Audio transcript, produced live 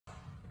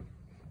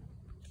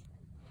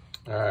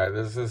All right,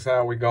 this is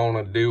how we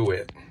gonna do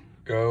it.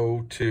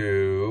 Go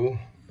to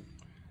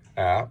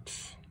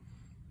apps.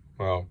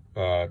 Well,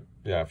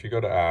 yeah, if you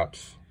go to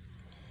apps,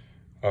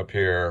 up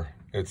here,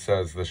 it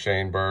says the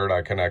Shane Bird.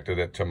 I connected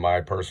it to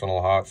my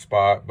personal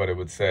hotspot, but it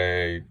would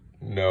say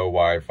no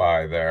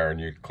Wi-Fi there, and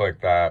you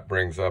click that,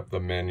 brings up the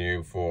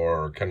menu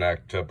for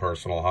connect to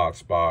personal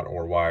hotspot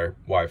or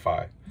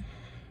Wi-Fi.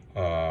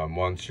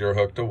 Once you're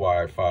hooked to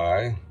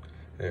Wi-Fi,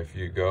 if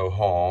you go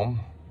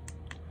home,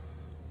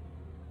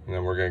 and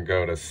then we're going to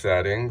go to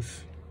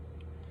settings,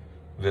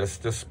 this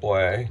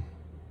display,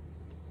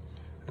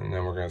 and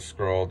then we're going to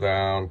scroll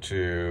down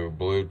to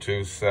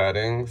Bluetooth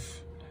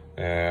settings,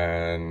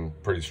 and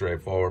pretty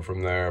straightforward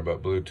from there,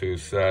 but Bluetooth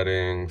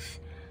settings,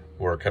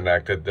 we're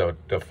connected to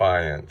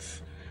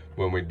Defiance.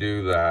 When we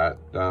do that,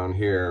 down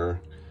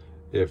here,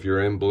 if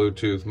you're in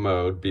Bluetooth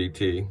mode,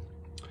 BT,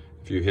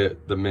 if you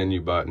hit the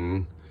menu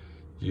button,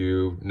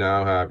 you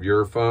now have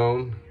your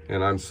phone,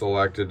 and I'm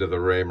selected to the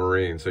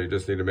Raymarine, so you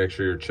just need to make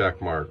sure you're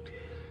check marked.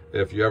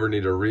 If you ever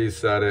need to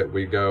reset it,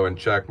 we go and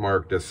check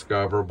mark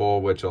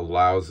discoverable, which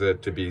allows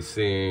it to be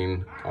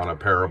seen on a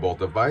pairable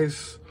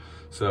device.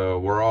 So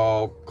we're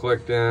all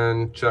clicked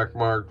in, check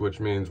marked, which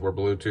means we're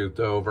Bluetoothed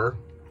over.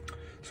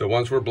 So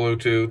once we're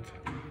Bluetooth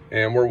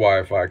and we're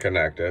Wi-Fi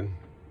connected,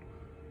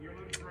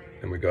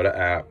 and we go to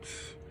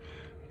apps,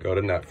 go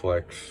to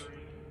Netflix,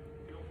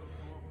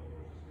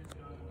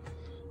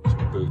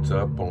 boots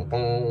up, boom,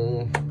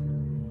 boom,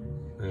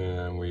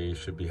 and we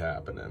should be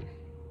happening.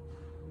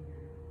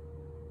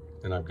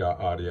 And I've got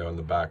audio in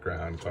the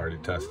background, it's already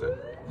tested.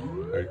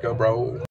 There you go, bro.